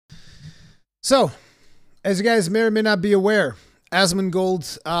So, as you guys may or may not be aware,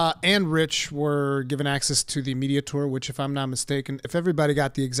 Asmongold and Rich were given access to the media tour, which, if I'm not mistaken, if everybody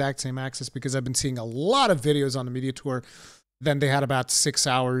got the exact same access, because I've been seeing a lot of videos on the media tour, then they had about 6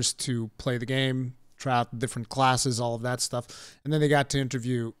 hours to play the game, try out the different classes, all of that stuff, and then they got to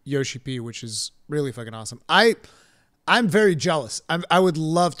interview Yoshi P, which is really fucking awesome. I'm very jealous. I would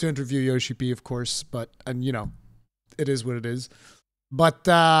love to interview Yoshi P, of course, but and you know, it is what it is. But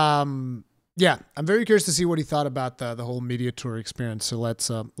yeah, I'm very curious to see what he thought about the whole media tour experience. So let's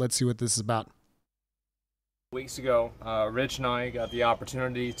see what this is about. Weeks ago, Rich and I got the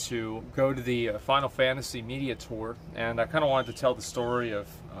opportunity to go to the Final Fantasy Media Tour, and I kind of wanted to tell the story of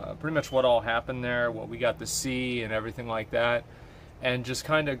pretty much what all happened there, what we got to see, and everything like that, and just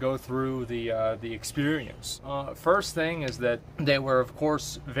kind of go through the experience. First thing is that they were, of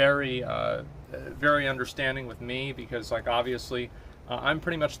course, very understanding with me, because, like, obviously, I'm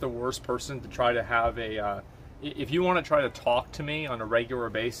pretty much the worst person to try to have a. If you want to try to talk to me on a regular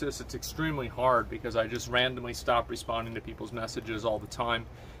basis, it's extremely hard, because I just randomly stop responding to people's messages all the time,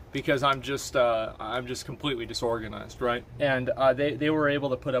 because I'm just completely disorganized, right? And they were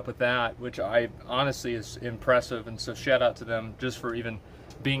able to put up with that, which I honestly is impressive, and so shout out to them just for even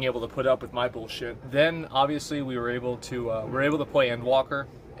being able to put up with my bullshit. Then obviously we were able to play Endwalker,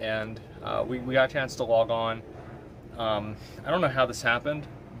 and we got a chance to log on. I don't know how this happened,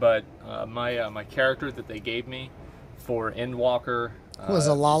 but my character that they gave me for Endwalker Was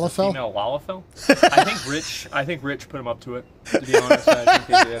a Lalafell? Female Lalafell. I think Rich put him up to it. To be honest, I think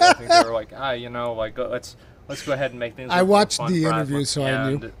they did. I think they were like, you know, like let's go ahead and make things. I watched fun the for interview, Aslan. so I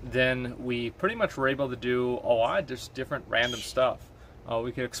knew. And then we pretty much were able to do a lot of just different random stuff.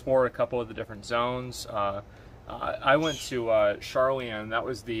 We could explore a couple of the different zones. I went to Charlian. That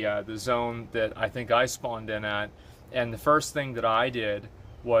was the zone that I think I spawned in at. And the first thing that I did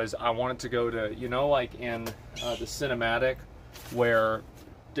was I wanted to go to, you know, like in the cinematic where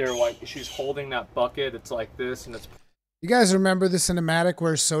they're like, she's holding that bucket, it's like this, and it's... You guys remember the cinematic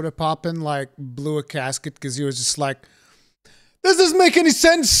where Soda Poppin like blew a casket because he was just like, "This doesn't make any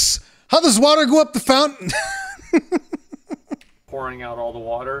sense. How does water go up the fountain?" pouring out all the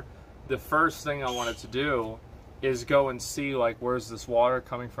water. The first thing I wanted to do is go and see, like, where's this water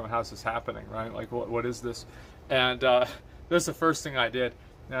coming from? How's this happening, right? Like, what is this? And that's the first thing I did.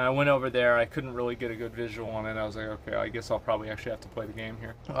 And I went over there. I couldn't really get a good visual on it. I was like, okay, I guess I'll probably actually have to play the game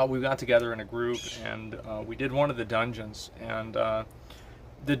here. We got together in a group, and we did one of the dungeons. And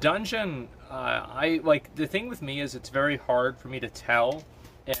the dungeon, the thing with me is it's very hard for me to tell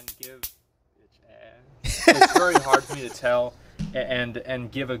and give... It's very hard for me to tell and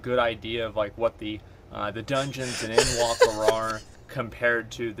give a good idea of, like, what the dungeons in Endwalker are compared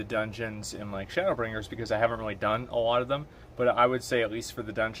to the dungeons in, like, Shadowbringers, because I haven't really done a lot of them. But I would say, at least for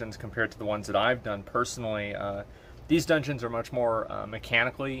the dungeons compared to the ones that I've done personally, these dungeons are much more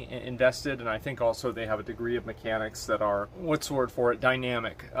mechanically invested, and I think also they have a degree of mechanics that are, what's the word for it,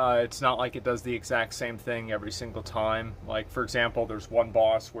 dynamic. It's not like it does the exact same thing every single time. Like, for example, there's one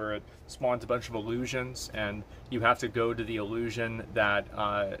boss where it spawns a bunch of illusions, and you have to go to the illusion that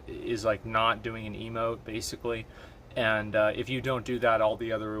is, like, not doing an emote, basically. And if you don't do that, all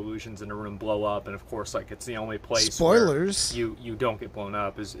the other illusions in the room blow up, and of course, like, it's the only place Spoilers. where you don't get blown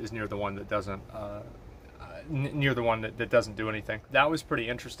up is near the one that doesn't near the one that doesn't do anything. That was pretty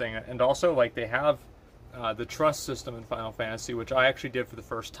interesting. And also, like, they have the trust system in Final Fantasy, which I actually did for the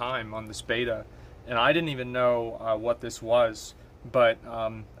first time on this beta, and I didn't even know what this was, but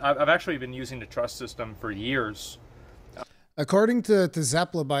I've actually been using the trust system for years. According to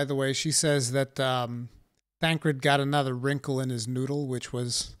Zeppla, by the way, she says that Thancred got another wrinkle in his noodle, which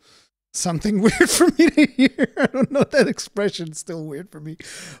was something weird for me to hear. I don't know, that expression's still weird for me.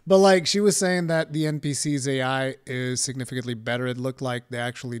 But, like, she was saying that the NPC's AI is significantly better. It looked like they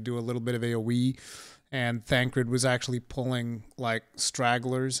actually do a little bit of AoE, and Thancred was actually pulling, like,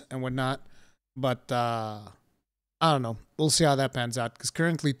 stragglers and whatnot. But I don't know. We'll see how that pans out, because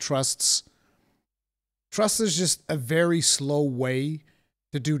currently Trust is just a very slow way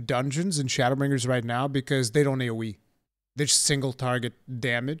to do dungeons in Shadowbringers right now, because they don't AoE. They just single target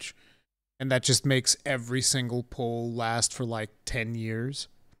damage, and that just makes every single pull last for like 10 years.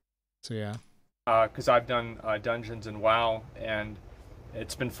 So yeah. Because I've done dungeons in WoW, and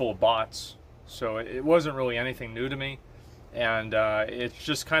it's been full of bots, so it wasn't really anything new to me. And it's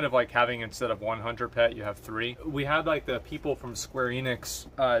just kind of like having, instead of one hunter pet, you have 3. We had, like, the people from Square Enix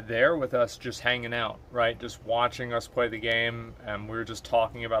there with us, just hanging out, right? Just watching us play the game, and we were just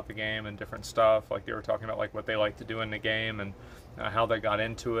talking about the game and different stuff. Like, they were talking about, like, what they like to do in the game, and how they got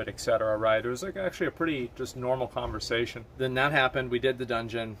into it, etc. Right? It was like actually a pretty just normal conversation. Then that happened. We did the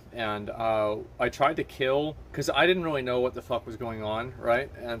dungeon, and I tried to kill because I didn't really know what the fuck was going on,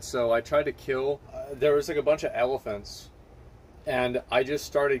 right? And so I tried to kill. There was like a bunch of elephants, and I just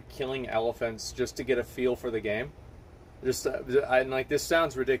started killing elephants just to get a feel for the game. Just and like this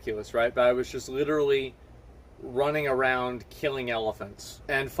sounds ridiculous, right? But I was just literally running around killing elephants.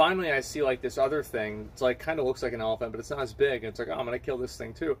 And finally I see like this other thing. It's like kind of looks like an elephant, but it's not as big. It's like, oh, I'm gonna kill this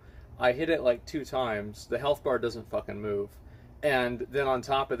thing too. I hit it like 2 times. The health bar doesn't fucking move. And then on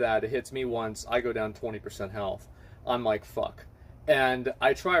top of that, it hits me once. I go down 20% health. I'm like, fuck. And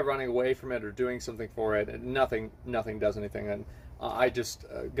I try running away from it or doing something for it, and nothing does anything. And I just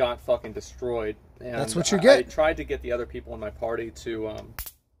got fucking destroyed. And that's what you get. I tried to get the other people in my party to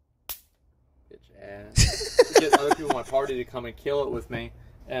get other people in my party to come and kill it with me,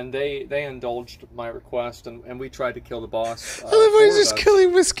 and they indulged my request, and we tried to kill the boss. I love how he's just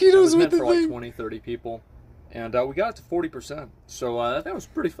killing mosquitoes with the for thing. Like 20, 30 people, and we got it to 40%. So that was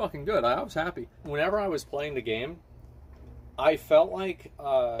pretty fucking good. I was happy. Whenever I was playing the game, I felt like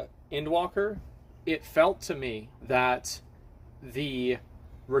Endwalker. It felt to me that the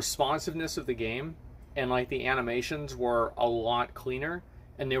responsiveness of the game and like the animations were a lot cleaner,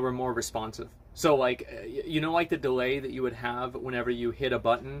 and they were more responsive. So, like, you know, like the delay that you would have whenever you hit a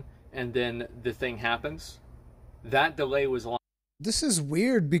button and then the thing happens? That delay was a lot. This is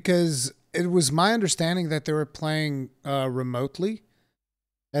weird because it was my understanding that they were playing remotely.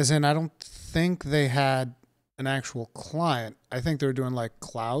 As in, I don't think they had an actual client. I think they were doing, like,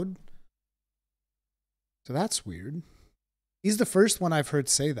 cloud. So that's weird. He's the first one I've heard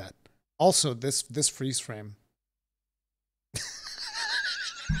say that. Also, this freeze frame.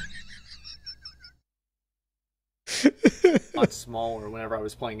 A lot smaller whenever I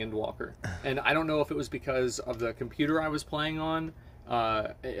was playing Endwalker, and I don't know if it was because of the computer I was playing on.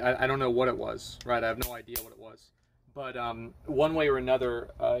 I don't know what it was, right? I have no idea what it was, but one way or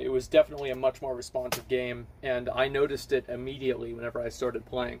another, it was definitely a much more responsive game, and I noticed it immediately whenever I started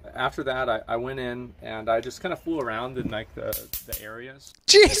playing. After that, I went in and I just kind of flew around in like the areas.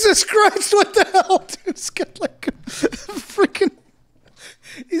 Jesus Christ! What the hell, dude? It's got like a freaking.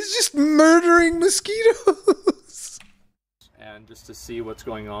 He's just murdering mosquitoes. And just to see what's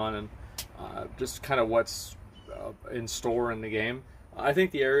going on and just kind of what's in store in the game. I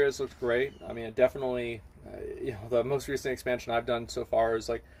think the areas looked great. I mean, it definitely, you know, the most recent expansion I've done so far is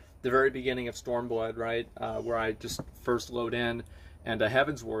like the very beginning of Stormblood, right, where I just first load in, and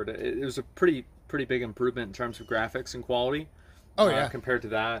Heaven's Ward. It was a pretty big improvement in terms of graphics and quality. Oh yeah. Compared to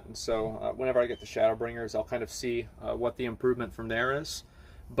that, and so whenever I get the Shadowbringers, I'll kind of see what the improvement from there is.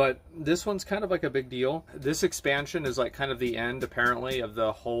 But this one's kind of like a big deal. This expansion is like kind of the end, apparently, of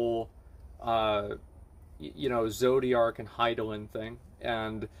the whole, you know, Zodiark and Hydaelyn thing.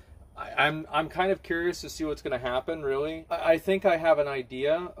 And I'm kind of curious to see what's going to happen, really. I think I have an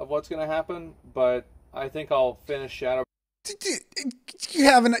idea of what's going to happen, but I think I'll finish Shadow. You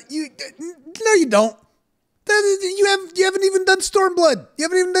haven't. No, you don't. You haven't even done Stormblood. You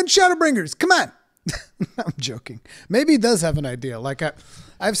haven't even done Shadowbringers. Come on. I'm joking. Maybe he does have an idea. Like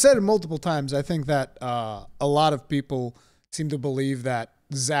I've said it multiple times. I think that a lot of people seem to believe that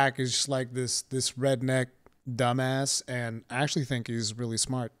Zach is just like this redneck dumbass, and I actually think he's really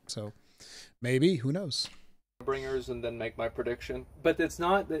smart. So maybe, who knows? Bringers and then make my prediction. But it's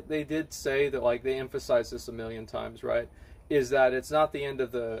not that they did say that, like, they emphasize this a million times, right? Is that it's not the end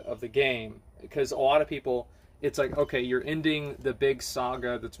of the game, because a lot of people, it's like, okay, you're ending the big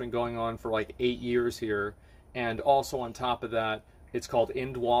saga that's been going on for like 8 years here, and also on top of that, it's called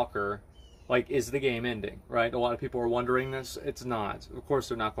Endwalker. Like, is the game ending, right? A lot of people are wondering this. It's not. Of course,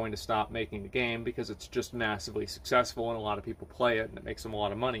 they're not going to stop making the game because it's just massively successful and a lot of people play it and it makes them a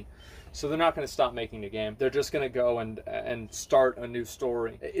lot of money. So they're not going to stop making the game. They're just going to go and start a new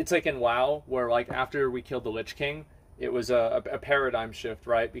story. It's like in WoW, where like after we killed the Lich King, it was a paradigm shift,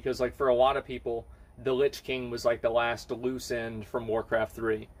 right? Because like for a lot of people, the Lich King was like the last loose end from Warcraft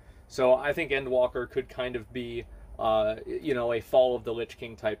 3. So I think Endwalker could kind of be, you know, a Fall of the Lich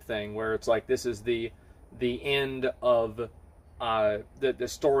King type thing, where it's like this is the end of the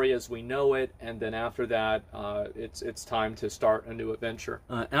story as we know it, and then after that, it's time to start a new adventure.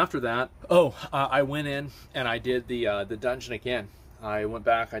 After that, I went in and I did the dungeon again. I went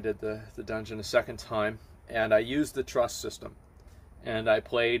back, I did the dungeon a second time, and I used the trust system. And I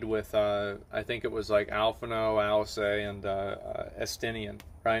played with, I think it was like Alphino, Alice, and Estinian,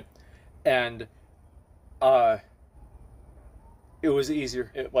 right? And it was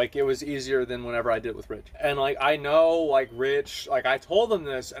easier. It was easier than whenever I did it with Rich. And like I know, like Rich, like I told him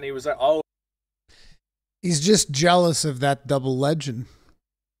this, and he was like, "Oh." He's just jealous of that double legend.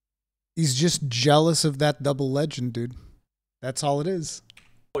 He's just jealous of that double legend, dude. That's all it is.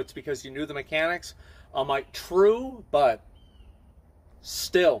 It's because you knew the mechanics. I'm like, true, but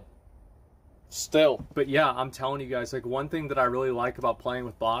still. But yeah, I'm telling you guys, like, one thing that I really like about playing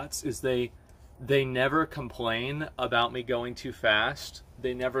with bots is they never complain about me going too fast.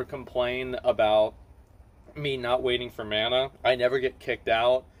 They never complain about me not waiting for mana. I never get kicked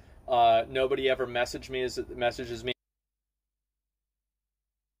out. Nobody ever messages me.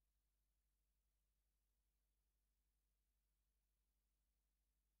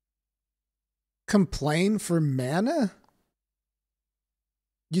 Complain for mana?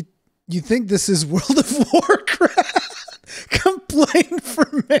 You think this is World of Warcraft? Complain for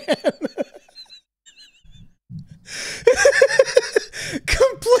mana.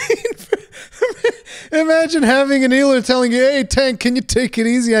 Complain for Imagine having an healer telling you, "Hey tank, can you take it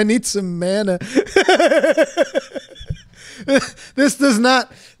easy? I need some mana." This does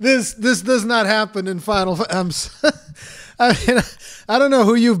not happen in Final Fantasy. I mean, I don't know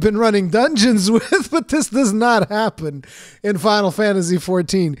who you've been running dungeons with, but this does not happen in Final Fantasy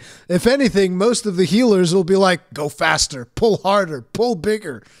XIV. If anything, most of the healers will be like, "Go faster, pull harder, pull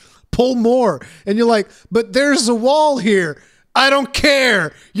bigger, pull more." And you're like, "But there's a wall here. I don't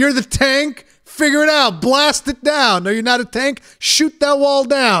care. You're the tank. Figure it out. Blast it down. No, you're not a tank. Shoot that wall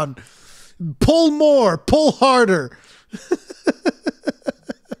down. Pull more, pull harder."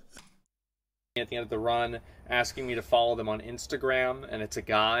 At the end of the run, asking me to follow them on Instagram, and it's a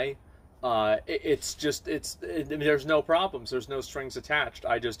guy. There's no problems. There's no strings attached.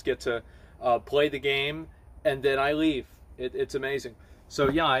 I just get to play the game, and then I leave. It's amazing. So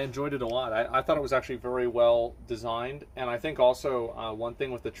yeah, I enjoyed it a lot. I thought it was actually very well designed, and I think also one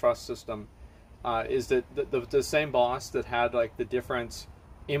thing with the trust system is that the same boss that had like the different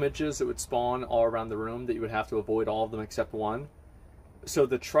images that would spawn all around the room that you would have to avoid all of them except one. So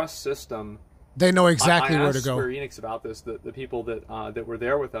the trust system, they know exactly where to go. I asked Square Enix about this, the people that were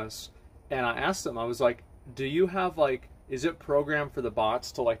there with us, and I asked them, I was like, do you have like, is it programmed for the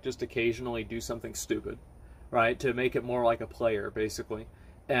bots to like just occasionally do something stupid, right? To make it more like a player, basically.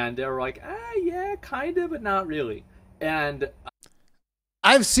 And they were like, yeah, kind of, but not really. And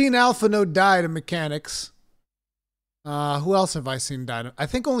I've seen Alphino die to mechanics. Who else have I seen die to? I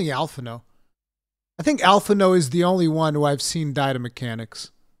think only Alphino. I think Alphino is the only one who I've seen die to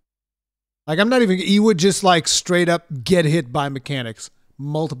mechanics. Like, I'm not even, he would just like straight up get hit by mechanics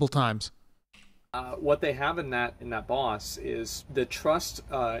multiple times. What they have in that boss is the trust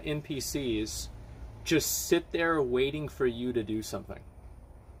NPCs just sit there waiting for you to do something.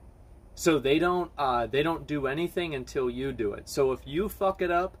 So they don't do anything until you do it. So if you fuck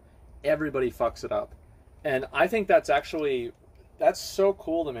it up, everybody fucks it up. And I think that's so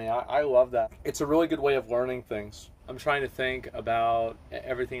cool to me. I love that. It's a really good way of learning things. I'm trying to think about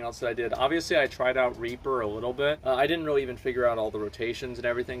everything else that I did. Obviously, I tried out Reaper a little bit. I didn't really even figure out all the rotations and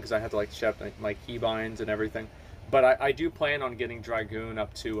everything because I had to like check my keybinds and everything. But I do plan on getting Dragoon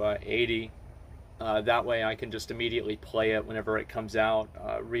up to 80. That way I can just immediately play it whenever it comes out,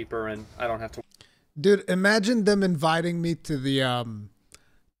 Reaper, and I don't have to. Dude, imagine them inviting me to the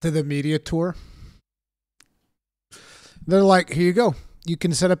media tour. They're like, "Here you go. You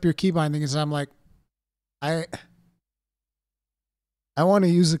can set up your key bindings." And I'm like, I want to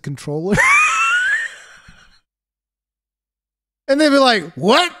use a controller. And they'd be like,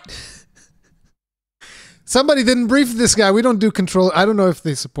 "What? Somebody didn't brief this guy. We don't do controller." I don't know if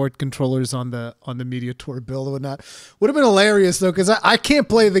they support controllers on the media tour build or not. Would have been hilarious though, because I can't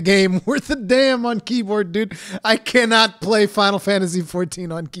play the game worth a damn on keyboard, dude. I cannot play Final Fantasy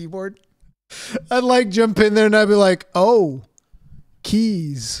XIV on keyboard. I'd like jump in there and I'd be like, "Oh,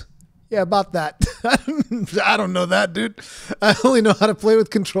 keys. Yeah, about that." I don't know that, dude. I only know how to play with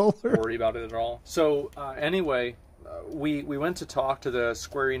controller. Worry about it at all. So anyway, we went to talk to the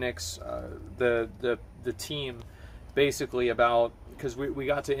Square Enix, the team, basically about, because we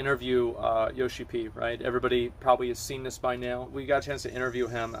got to interview Yoshi P, right? Everybody probably has seen this by now. We got a chance to interview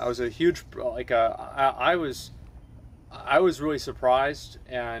him. I was a huge I was really surprised,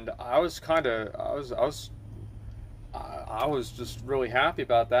 and I was just really happy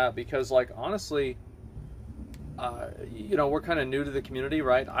about that because, like, honestly, you know, we're kind of new to the community,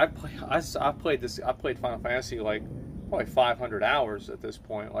 right? I played Final Fantasy like probably 500 hours at this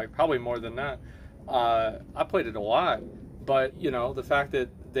point, like probably more than that. I played it a lot, but you know, the fact that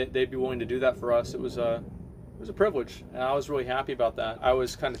they'd be willing to do that for us, it was a privilege, and I was really happy about that. I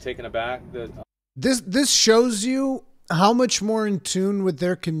was kind of taken aback that this shows you how much more in tune with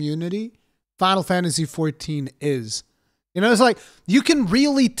their community Final Fantasy XIV is. You know, it's like you can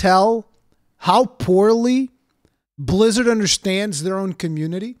really tell how poorly Blizzard understands their own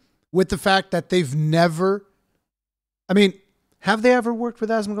community with the fact that they've never, I mean, have they ever worked with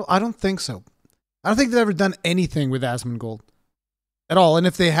Asmongold? I don't think so. I don't think they've ever done anything with Asmongold at all. And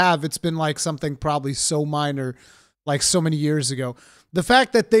if they have, it's been like something probably so minor, like so many years ago. The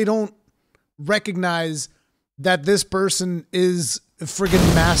fact that they don't recognize that this person is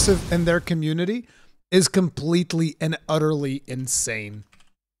friggin' massive in their community is completely and utterly insane.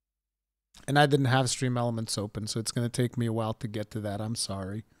 And I didn't have Stream Elements open, so it's going to take me a while to get to that. I'm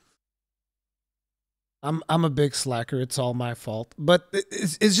sorry. I'm a big slacker. It's all my fault. But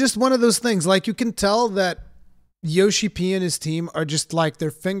it's just one of those things. Like, you can tell that Yoshi P and his team are just like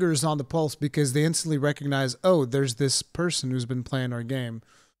their fingers on the pulse because they instantly recognize, oh, there's this person who's been playing our game.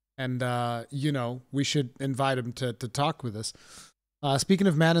 And, you know, we should invite him to talk with us. Speaking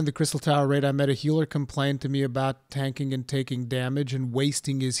of Man in the Crystal Tower raid, I met a healer complain to me about tanking and taking damage and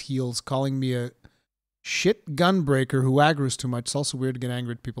wasting his heals, calling me a shit gunbreaker who aggroes too much. It's also weird to get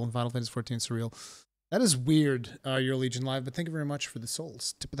angry at people in Final Fantasy XIV surreal. That is weird, your Legion Live, but thank you very much for the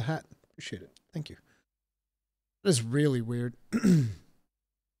souls. Tip of the hat. Appreciate it. Thank you. That is really weird.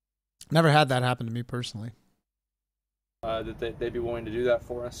 Never had that happen to me personally. That they'd be willing to do that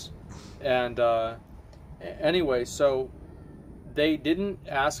for us. And anyway, so they didn't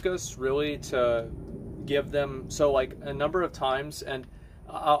ask us really to give them, so like a number of times, and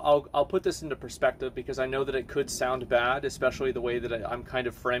I'll put this into perspective because I know that it could sound bad, especially the way that I'm kind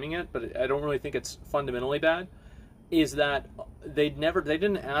of framing it, but I don't really think it's fundamentally bad, is that they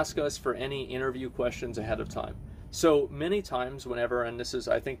didn't ask us for any interview questions ahead of time. So many times whenever, and this is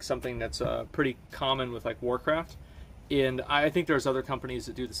I think something that's pretty common with like Warcraft, and I think there's other companies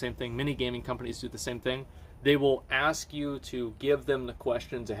that do the same thing, many gaming companies do the same thing, they will ask you to give them the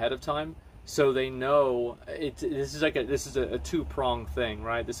questions ahead of time so they know this is a two-pronged thing,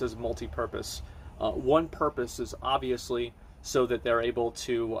 right? This is multi-purpose. One purpose is obviously so that they're able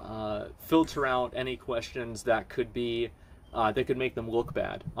to filter out any questions that could be that could make them look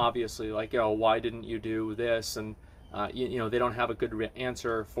bad. Obviously, like, oh, why didn't you do this? And you know, they don't have a good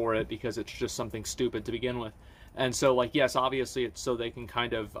answer for it because it's just something stupid to begin with. And so, like, yes, obviously it's so they can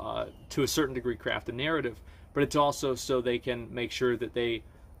kind of, to a certain degree, craft a narrative, but it's also so they can make sure that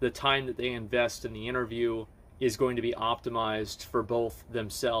the time that they invest in the interview is going to be optimized for both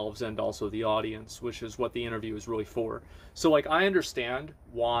themselves and also the audience, which is what the interview is really for. So, like, I understand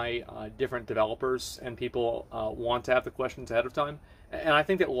why different developers and people want to have the questions ahead of time, and I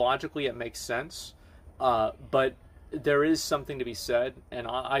think that logically it makes sense, but there is something to be said, and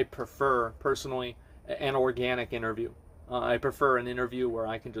I prefer, personally, an organic interview. I prefer an interview where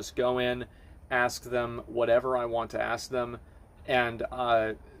I can just go in, ask them whatever I want to ask them, and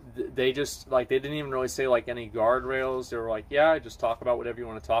they just, like, they didn't even really say, like, any guardrails. They were like, yeah, just talk about whatever you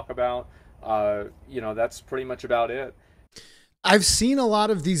want to talk about. You know, that's pretty much about it. I've seen a lot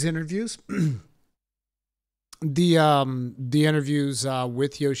of these interviews. The interviews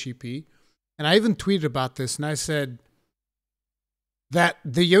with Yoshi P, and I even tweeted about this, and I said that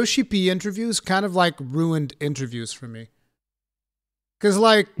the Yoshi P interviews kind of like ruined interviews for me. Because,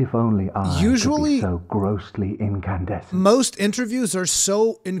 like, if only I usually could be so grossly incandescent. Most interviews are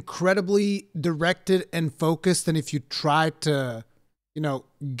so incredibly directed and focused, and if you try to, you know,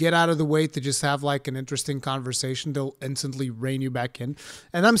 get out of the way to just have like an interesting conversation, they'll instantly rein you back in.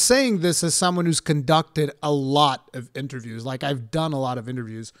 And I'm saying this as someone who's conducted a lot of interviews. Like, I've done a lot of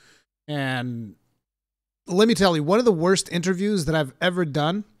interviews, and let me tell you, one of the worst interviews that I've ever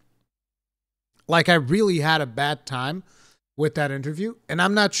done, like, I really had a bad time with that interview, and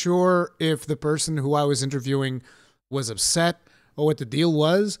I'm not sure if the person who I was interviewing was upset or what the deal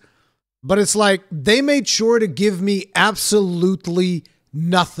was, but it's like they made sure to give me absolutely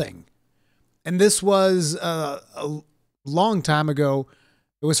nothing. And this was a long time ago.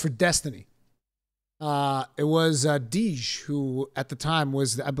 It was for Destiny. It was Deej, who at the time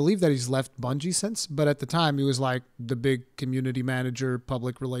was, I believe that he's left Bungie since, but at the time he was like the big community manager,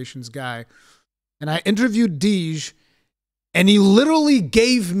 public relations guy. And I interviewed Deej, and he literally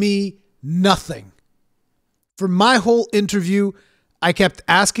gave me nothing. For my whole interview, I kept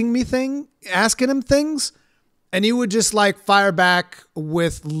asking him things, and he would just like fire back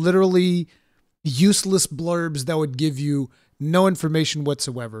with literally useless blurbs that would give you no information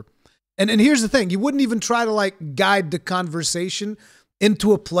whatsoever. And here's the thing, he wouldn't even try to like guide the conversation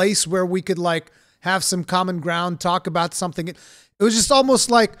into a place where we could like have some common ground, talk about something. It was just almost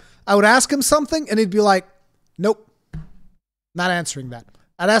like I would ask him something and he'd be like, nope. Not answering that.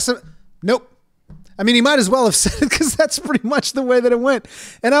 I'd ask him, nope. I mean, he might as well have said it because that's pretty much the way that it went.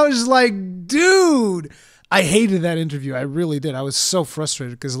 And I was just like, dude, I hated that interview. I really did. I was so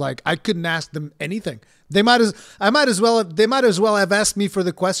frustrated because like I couldn't ask them anything. They might as well have asked me for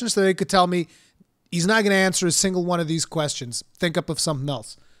the questions so they could tell me he's not going to answer a single one of these questions. Think up of something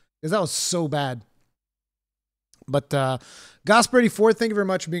else, because that was so bad. But Gosper84, thank you very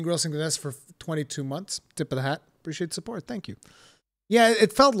much for being Grossing with us for 22 months. Tip of the hat. Appreciate the support. Thank you. Yeah,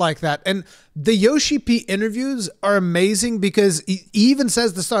 it felt like that. And the Yoshi P interviews are amazing because he even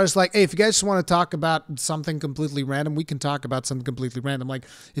says the stars like, hey, if you guys just want to talk about something completely random, we can talk about something completely random. Like,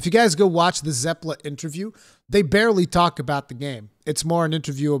 if you guys go watch the Zeppla interview, they barely talk about the game. It's more an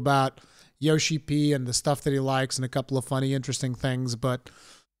interview about Yoshi P and the stuff that he likes and a couple of funny, interesting things. But,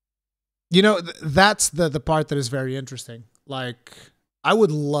 you know, that's the part that is very interesting. Like, I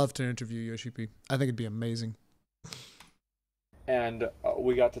would love to interview Yoshi P. I think it'd be amazing. And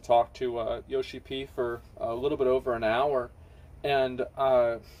we got to talk to Yoshi P for a little bit over an hour, and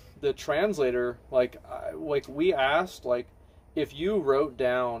the translator, like we asked, like, if you wrote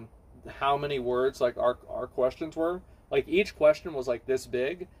down how many words like our questions were, like each question was like this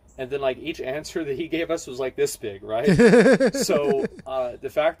big, and then like each answer that he gave us was like this big, right? So the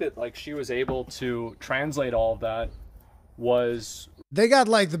fact that like she was able to translate all of that was. They got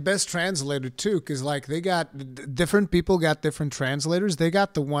like the best translator too, because like they got different people got different translators. They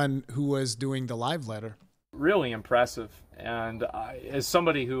got the one who was doing the live letter. Really impressive. And as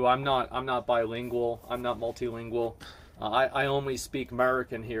somebody who I'm not bilingual, I'm not multilingual. I only speak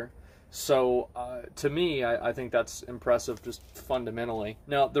American here. So to me, I think that's impressive, just fundamentally.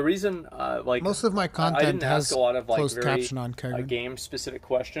 Now the reason like most of my content I didn't has ask a lot of like closed very caption on game specific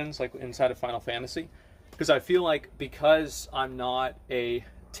questions like inside of Final Fantasy. Because I feel like because I'm not a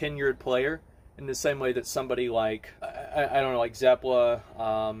tenured player in the same way that somebody like, I don't know, like Zeppla,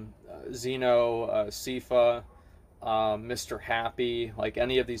 Xeno, Sifa, Mr. Happy, like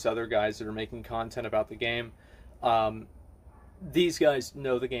any of these other guys that are making content about the game, these guys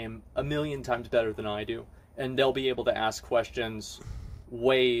know the game a million times better than I do. And they'll be able to ask questions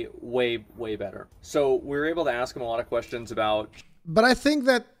way, way, way better. So we were able to ask them a lot of questions about... But I think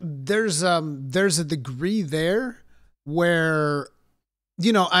that there's a degree there where,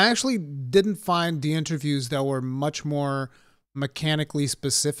 you know, I actually didn't find the interviews that were much more mechanically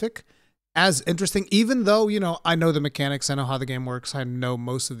specific as interesting, even though, you know, I know the mechanics, I know how the game works, I know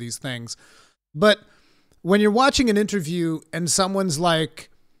most of these things. But when you're watching an interview and someone's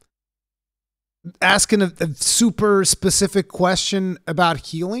like asking a super specific question about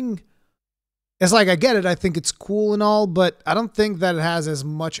healing, it's like, I get it. I think it's cool and all, but I don't think that it has as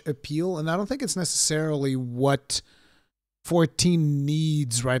much appeal. And I don't think it's necessarily what 14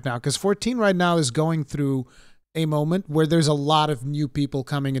 needs right now. Because 14 right now is going through a moment where there's a lot of new people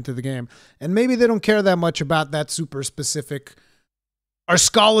coming into the game. And maybe they don't care that much about that super specific, are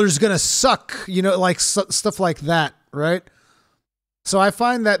scholars going to suck? You know, like stuff like that, right? So I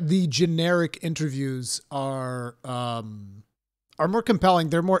find that the generic interviews are more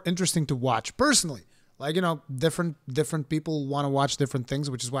compelling. They're more interesting to watch personally. Like, you know, different people want to watch different things,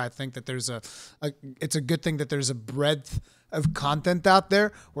 which is why I think that there's it's a good thing that there's a breadth of content out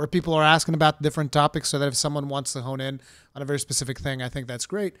there where people are asking about different topics, so that if someone wants to hone in on a very specific thing, I think that's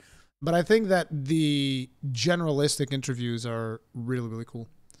great. But I think that the generalistic interviews are really, really cool.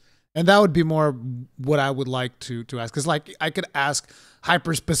 And that would be more what I would like to ask. Because like I could ask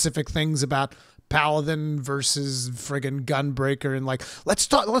hyper-specific things about Paladin versus friggin' Gunbreaker, and like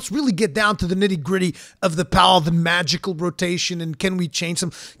let's really get down to the nitty-gritty of the Paladin magical rotation, and can we change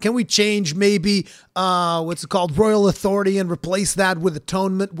maybe what's it called, Royal Authority, and replace that with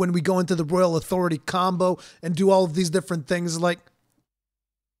Atonement when we go into the Royal Authority combo and do all of these different things. Like,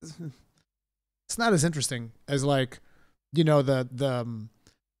 it's not as interesting as, like, you know,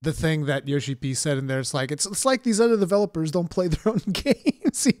 the thing that Yoshi P said in there. It's like these other developers don't play their own games.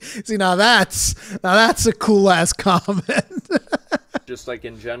 see, now that's a cool ass comment. Just like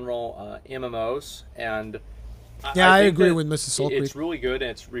in general, MMOs, and I agree with Mrs. Soulcreek. It's really good,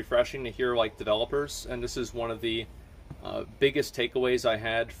 and it's refreshing to hear like developers. And this is one of the biggest takeaways I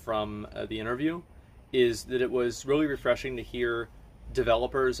had from the interview, is that it was really refreshing to hear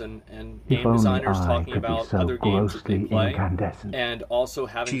developers and game designers talking about other games that they play, and also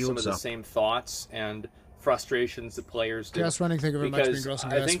having some of the same thoughts and frustrations that players do. Just running, thank you very much. Because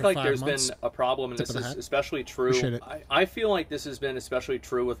I think like there's been a problem, and this is especially true. I feel like this has been especially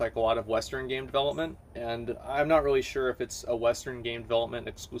true with like a lot of Western game development, and I'm not really sure if it's a Western game development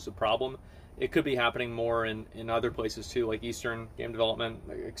exclusive problem. It could be happening more in other places too, like Eastern game development,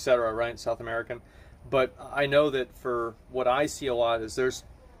 etc., right? South American. But I know that for what I see a lot is there's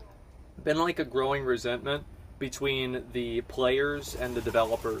been like a growing resentment between the players and the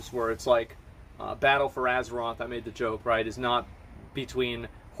developers, where it's like Battle for Azeroth, I made the joke, right, is not between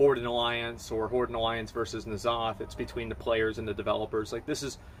Horde and Alliance or Horde and Alliance versus N'Zoth. It's between the players and the developers. Like this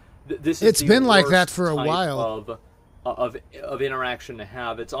is it's been like that for a while of interaction to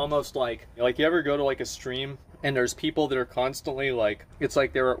have. It's almost like you ever go to like a stream and there's people that are constantly like, it's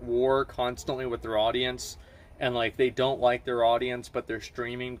like they're at war constantly with their audience, and like they don't like their audience but they're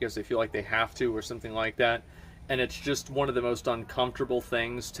streaming because they feel like they have to or something like that. And it's just one of the most uncomfortable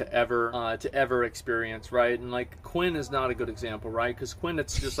things to ever experience, right? And like Quinn is not a good example, right? Because Quinn,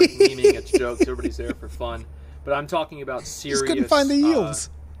 it's just like memeing, it's jokes, everybody's there for fun. But I'm talking about serious. Just couldn't find the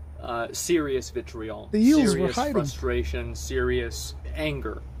yields. Serious vitriol, the yields serious were hiding. Frustration, serious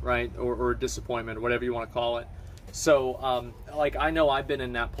anger, right, or disappointment, or whatever you want to call it. So, like I know I've been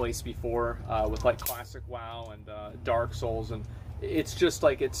in that place before with like classic WoW and Dark Souls, and it's just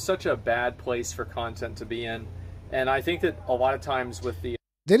like it's such a bad place for content to be in. And I think that a lot of times with the...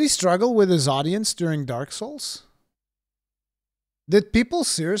 Did he struggle with his audience during Dark Souls? Did people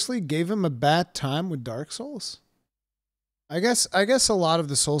seriously give him a bad time with Dark Souls? I guess a lot of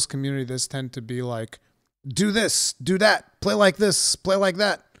the Souls community does tend to be like, do this, do that, play like this, play like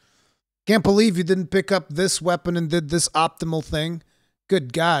that. Can't believe you didn't pick up this weapon and did this optimal thing.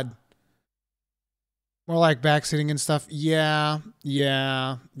 Good God. More like backseating and stuff. Yeah.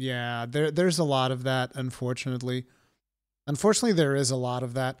 There's a lot of that, unfortunately. Unfortunately, there is a lot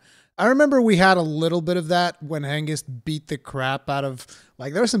of that. I remember we had a little bit of that when Hengist beat the crap out of,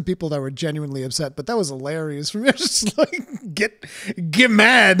 like, there were some people that were genuinely upset, but that was hilarious for me. I was just like, get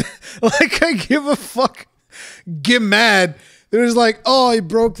mad. Like, I give a fuck. Get mad. It was like, oh, he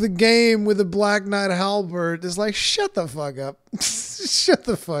broke the game with a Black Knight halberd. It's like, shut the fuck up. Shut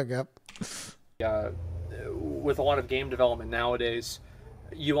the fuck up. With a lot of game development nowadays,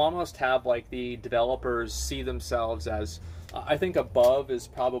 you almost have like the developers see themselves as, I think above is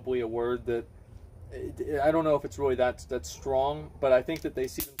probably a word that, I don't know if it's really that strong, but I think that they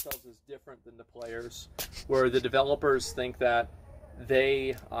see themselves as different than the players, where the developers think that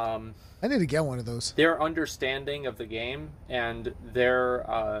they... I need to get one of those. Their understanding of the game and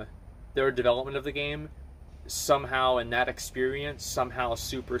their development of the game somehow, and that experience somehow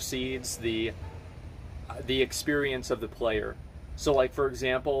supersedes the experience of the player. So like, for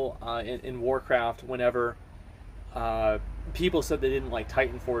example, in Warcraft, whenever people said they didn't like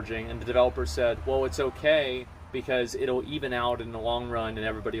Titan forging, and the developer said, well, it's okay because it'll even out in the long run and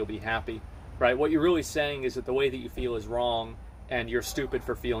everybody will be happy, right? What you're really saying is that the way that you feel is wrong and you're stupid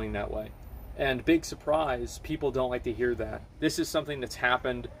for feeling that way. And big surprise, people don't like to hear that. This is something that's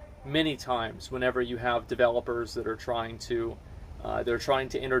happened many times whenever you have developers that are trying to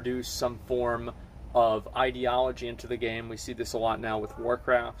introduce some form of ideology into the game. We see this a lot now with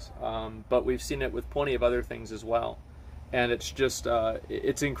Warcraft, but we've seen it with plenty of other things as well. And it's just,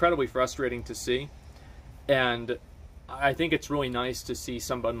 it's incredibly frustrating to see. And I think it's really nice to see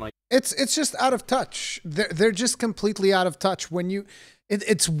someone like... It's just out of touch. They're just completely out of touch. When you...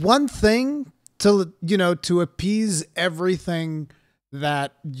 It's one thing to, you know, to appease everything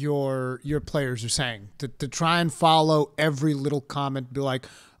that your players are saying. To try and follow every little comment, be like,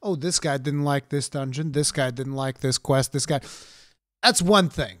 oh, this guy didn't like this dungeon, this guy didn't like this quest, this guy. That's one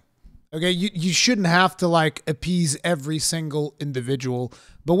thing. Okay, you shouldn't have to like appease every single individual.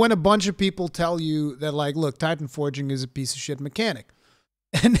 But when a bunch of people tell you that, like, look, Titan forging is a piece of shit mechanic,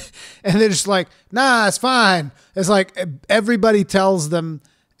 and they're just like, nah, it's fine. It's like everybody tells them,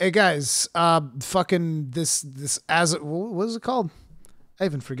 hey guys, fucking this what is it called? I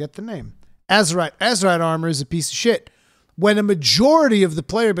even forget the name. Azerite armor is a piece of shit. When a majority of the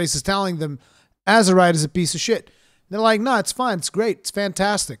player base is telling them Azerite is a piece of shit, they're like, no, it's fine, it's great, it's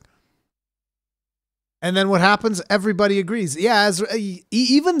fantastic. And then what happens? Everybody agrees. Yeah,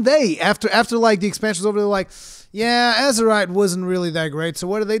 even they, after like the expansion's over, they're like, yeah, Azerite wasn't really that great. So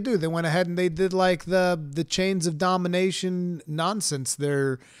what do? They went ahead and they did like the chains of domination nonsense.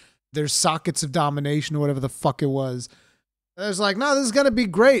 Their sockets of domination or whatever the fuck it was. There's like, no, this is going to be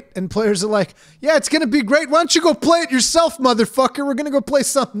great. And players are like, yeah, it's going to be great. Why don't you go play it yourself, motherfucker? We're going to go play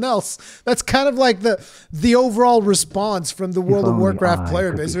something else. That's kind of like the overall response from the World of Warcraft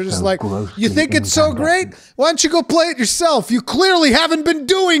player base. They're just like, you think it's so great? Why don't you go play it yourself? You clearly haven't been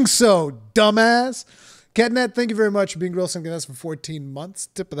doing so, dumbass. Catnet, thank you very much for being Grill Something Else for 14 months.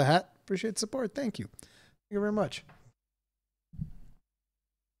 Tip of the hat. Appreciate the support. Thank you. Thank you very much.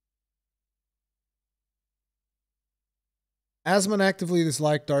 Asmon actively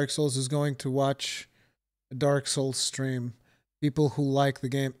disliked Dark Souls is going to watch a Dark Souls stream. People who like the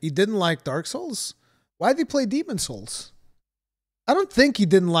game. He didn't like Dark Souls? Why did he play Demon Souls? I don't think he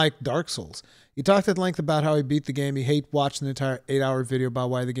didn't like Dark Souls. He talked at length about how he beat the game. He hate watching the entire 8-hour video about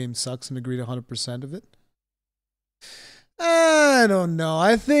why the game sucks and agreed 100% of it. I don't know.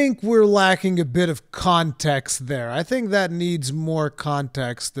 I think we're lacking a bit of context there. I think that needs more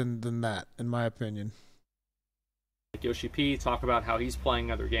context than that, in my opinion. Yoshi P talk about how he's playing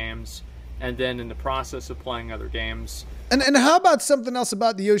other games, and then in the process of playing other games. And how about something else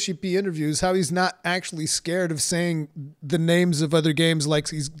about the Yoshi P interviews? How he's not actually scared of saying the names of other games like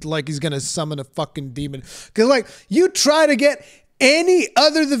he's gonna summon a fucking demon. Because like you try to get any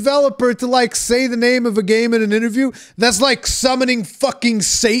other developer to like say the name of a game in an interview, that's like summoning fucking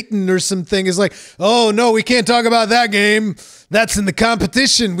Satan or something. It's like, oh no, we can't talk about that game. That's in the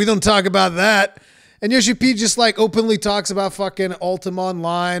competition. We don't talk about that. And Yoshi P just like openly talks about fucking Ultima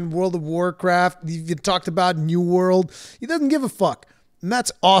Online, World of Warcraft. You talked about New World. He doesn't give a fuck. And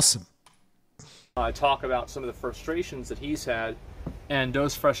that's awesome. Talk about some of the frustrations that he's had, and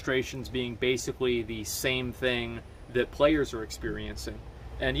those frustrations being basically the same thing that players are experiencing.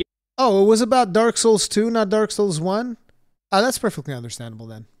 And oh, it was about Dark Souls 2, not Dark Souls 1? That's perfectly understandable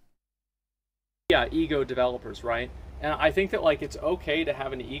then. Yeah, ego developers, right? And I think that like it's okay to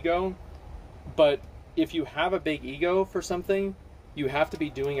have an ego, but if you have a big ego for something, you have to be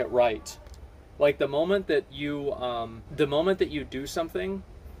doing it right. Like the moment that you do something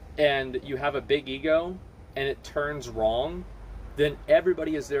and you have a big ego and it turns wrong, then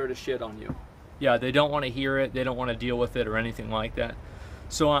everybody is there to shit on you. Yeah, they don't want to hear it, they don't want to deal with it or anything like that.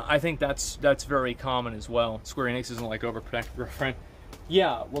 So I think that's very common as well. Square Enix isn't like overprotective girlfriend.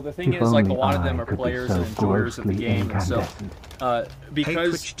 Yeah, well the thing is, like a lot of them are players and enjoyers of the game, and so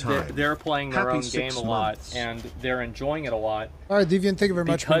because they're playing their own game a lot and they're enjoying it a lot. All right, Deviant, thank you very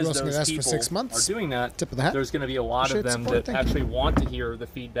much for because asking those for people 6 months. are doing that. Tip of the hat. There's going to be a lot of them that actually want to hear the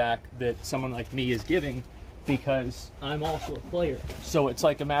feedback that someone like me is giving, because I'm also a player. So it's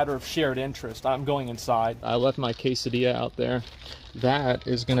like a matter of shared interest. I'm going inside. I left my quesadilla out there. That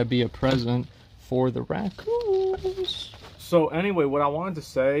is going to be a present for the raccoons. So anyway, what I wanted to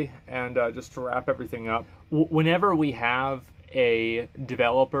say, and just to wrap everything up, whenever we have a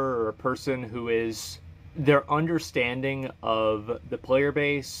developer or a person who is their understanding of the player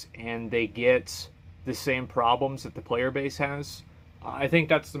base and they get the same problems that the player base has, I think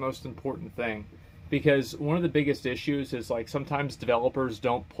that's the most important thing. Because one of the biggest issues is like sometimes developers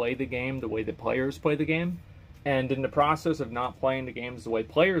don't play the game the way the players play the game. And in the process of not playing the games the way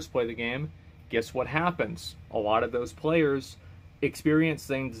players play the game, guess what happens? A lot of those players experience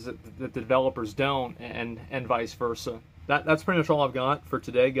things that the developers don't, and vice versa. That's pretty much all I've got for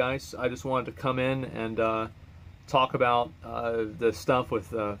today, guys. I just wanted to come in and talk about the stuff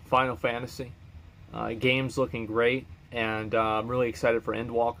with Final Fantasy. Game's looking great, and I'm really excited for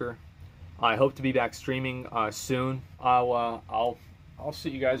Endwalker. I hope to be back streaming soon. I'll see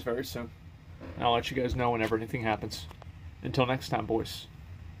you guys very soon. And I'll let you guys know whenever anything happens. Until next time, boys.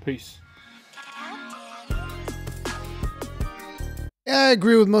 Peace. Yeah, I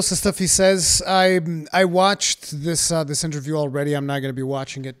agree with most of the stuff he says. I watched this interview already. I'm not going to be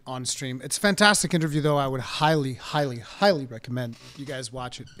watching it on stream. It's a fantastic interview, though. I would highly, highly, highly recommend you guys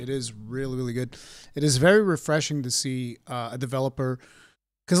watch it. It is really, really good. It is very refreshing to see a developer,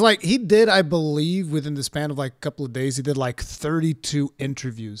 because like he did, I believe, within the span of like a couple of days, he did like 32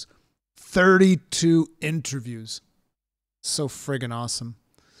 interviews. 32 interviews. So friggin' awesome.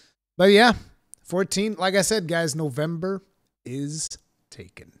 But yeah, 14, like I said, guys, November is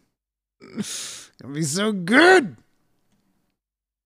taken. It's gonna be so good.